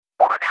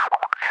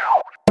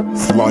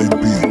Fly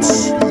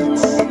Beats.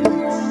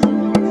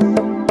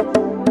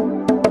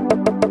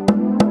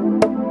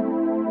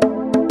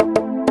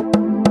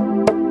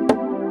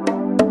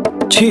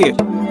 Cheer.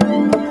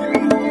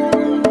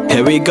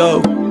 Here we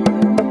go.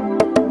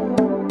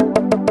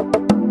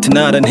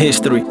 Tonight in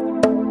history,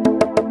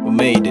 we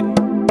made it.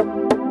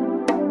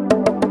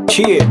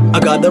 Cheer. I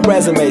got the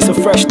resume so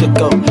fresh to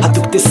go. I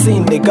took this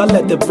scene, nigga,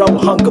 let the bro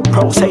hunger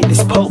pros hate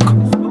this poke.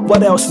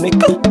 What else,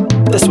 nigga?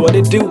 That's what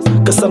it do,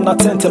 cause I'm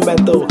not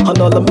sentimental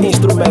on all them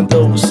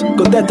instrumentals.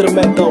 Go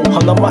detrimental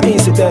on all my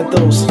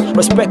incidentals.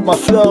 Respect my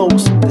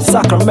flows, it's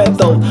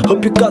Sacramento.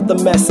 Hope you got the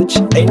message,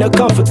 ain't no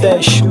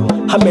confidential.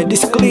 I made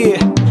this clear,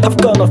 I've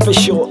gone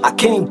official. I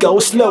can't go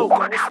slow,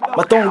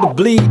 my tongue to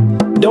bleed,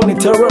 don't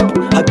interrupt.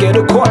 I get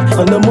a caught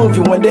on the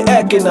movie when they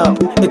acting up.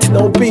 It's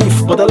no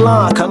beef, but the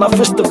line kinda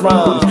fist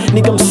around.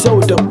 Nigga, I'm so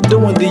dope,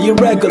 doing the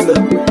irregular.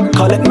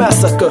 Call it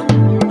massacre,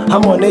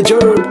 I'm on a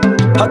herb,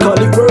 I call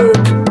it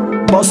work.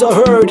 Boss I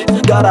heard,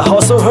 gotta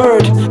hustle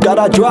hard.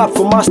 Gotta drop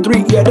from my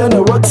street, yeah, then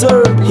what's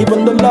up.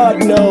 Even the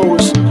Lord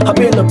knows, I've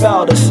been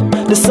about us.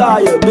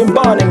 Desire, been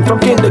bonding from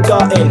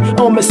kindergarten.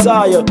 On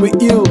Messiah,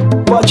 with you,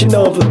 watching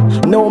over.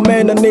 No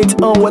man I need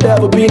to own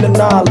whatever been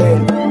an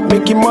island.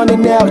 Making money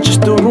now,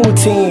 just do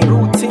routine.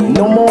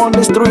 No more on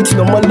the streets,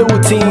 no more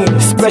looting.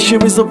 Special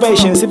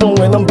reservations, even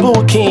when I'm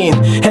booking.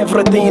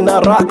 Everything I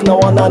rock now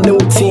on a new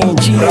team.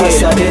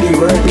 Yeah, I did it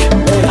work,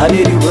 I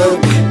did it work,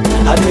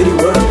 I did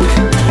it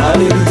work. I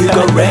did it, you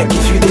gon' wreck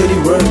if you did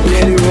it work, you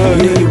did it work,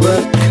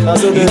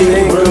 you did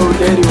it work,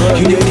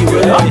 you did it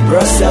work,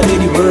 bruh, I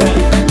did it work,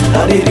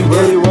 I did it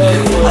work,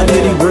 I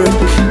did it work,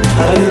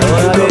 I did it,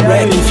 you gon'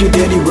 wreck if you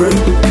did it work,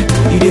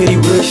 you did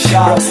it work,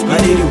 shots, I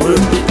did it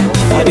work,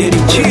 I did it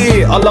work.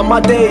 Yeah, all of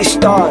my days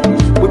start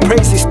with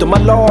praises to my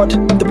Lord.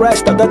 The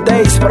rest of the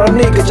days for a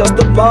nigga just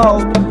a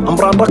ball. I'm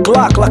round the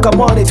clock like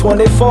I'm on it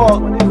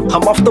 24.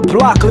 I'm off the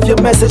block, leave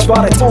your message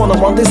by the phone.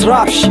 I'm on this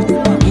rap shit.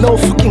 No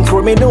fucking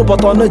criminal,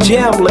 but on the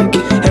jam link.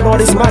 And all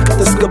this market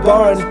is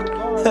burn.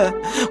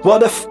 What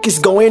the fuck is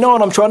going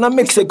on? I'm tryna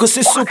mix it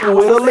goosey soup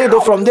with a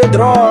little from the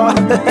draw.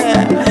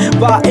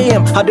 But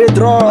I did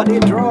draw.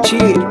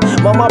 Cheat,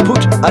 mama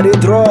put, I did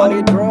draw.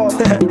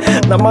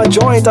 Now my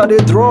joint, I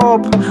did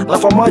drop. Now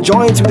for my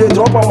joints, we did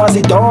drop. I'm as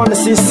it done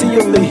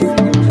sincerely.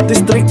 The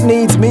street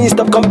needs me,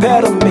 stop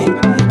comparing me.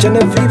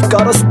 Genevieve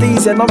got a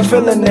steez and I'm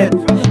feeling it.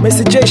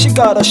 Missy J, she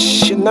got a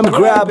shh and I'm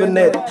grabbing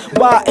it.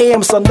 But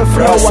on the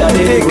floor, I'm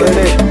digging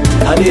it.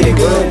 I did it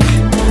good,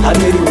 I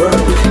did it work.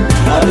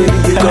 I did it,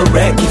 you gon'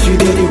 wreck if you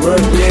did it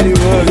work, you did it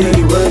work, you did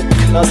it work,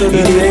 you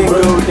did it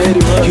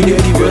work, you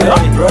did it work,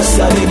 Russ,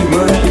 I did it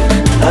work,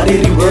 I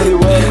did it work,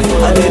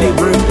 I did it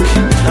work,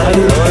 I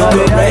did it, you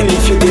gon' wreck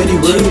if you did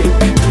it work,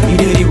 you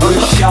did it work,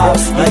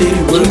 shots, I did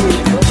it work.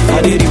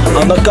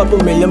 I'm a couple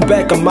million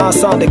back on my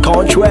sound, they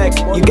contract.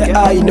 You get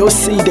I, no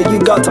C, then you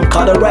got some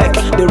cataract.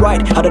 They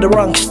right out of the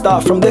wrong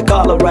stuff from the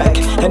collar rack.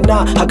 And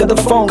now I got the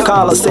phone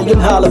caller saying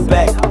holler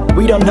back.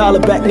 We don't holler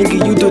back,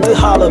 nigga, you do the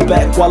holler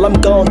back. While I'm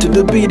gone to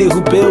the beat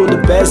who build the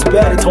best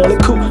bet. It's only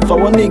cool for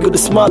a nigga to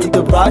smart to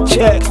the right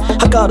check.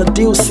 I got a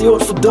deal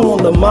sealed for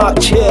doing the mock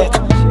check.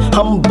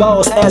 I'm a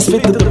boss, ass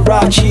fit to the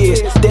right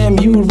years. Damn,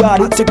 you right,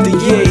 it took the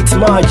year, it's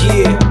my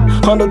year.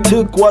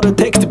 Undertook what it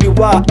takes to be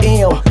what I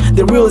am.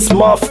 The realest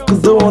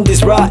motherfucker doing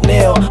this right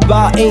now.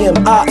 But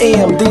I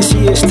am this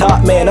year's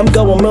top man. I'm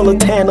going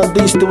militant on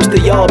these dudes,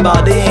 they all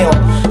bow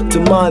down to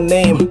my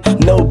name,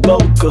 no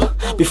boca.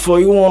 Before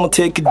you wanna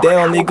take it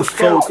down, nigga,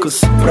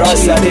 focus.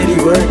 Bryce, I did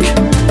it work,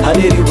 I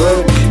did it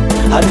work,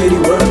 I did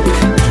it work,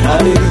 I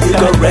did it, you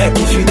gon' wreck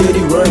if you did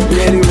it work, you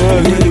did it work,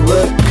 you did it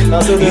work,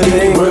 you did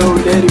it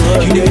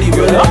work, you did it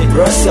work,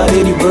 Bryce, I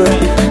did it work,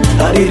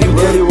 I did it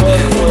work,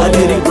 I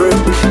did it work,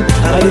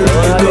 I did it,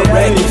 you gon'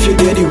 wreck if you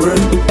did it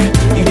work,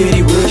 you did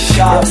it work,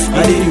 shots,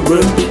 I did it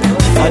work,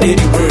 I did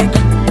it work.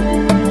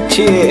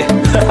 Cheer,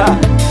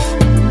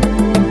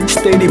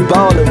 steady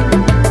ballin',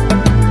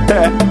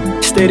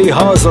 steady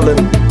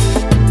hustling,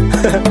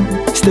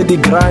 steady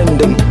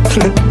grinding.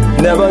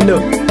 Never know.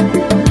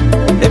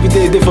 Every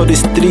day for the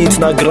streets,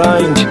 not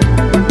grind.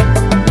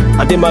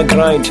 I did my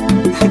grind.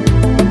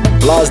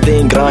 Last day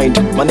in grind.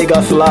 My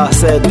nigga Fly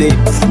said they.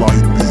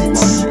 Fly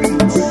Beats.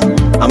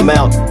 I'm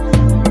out.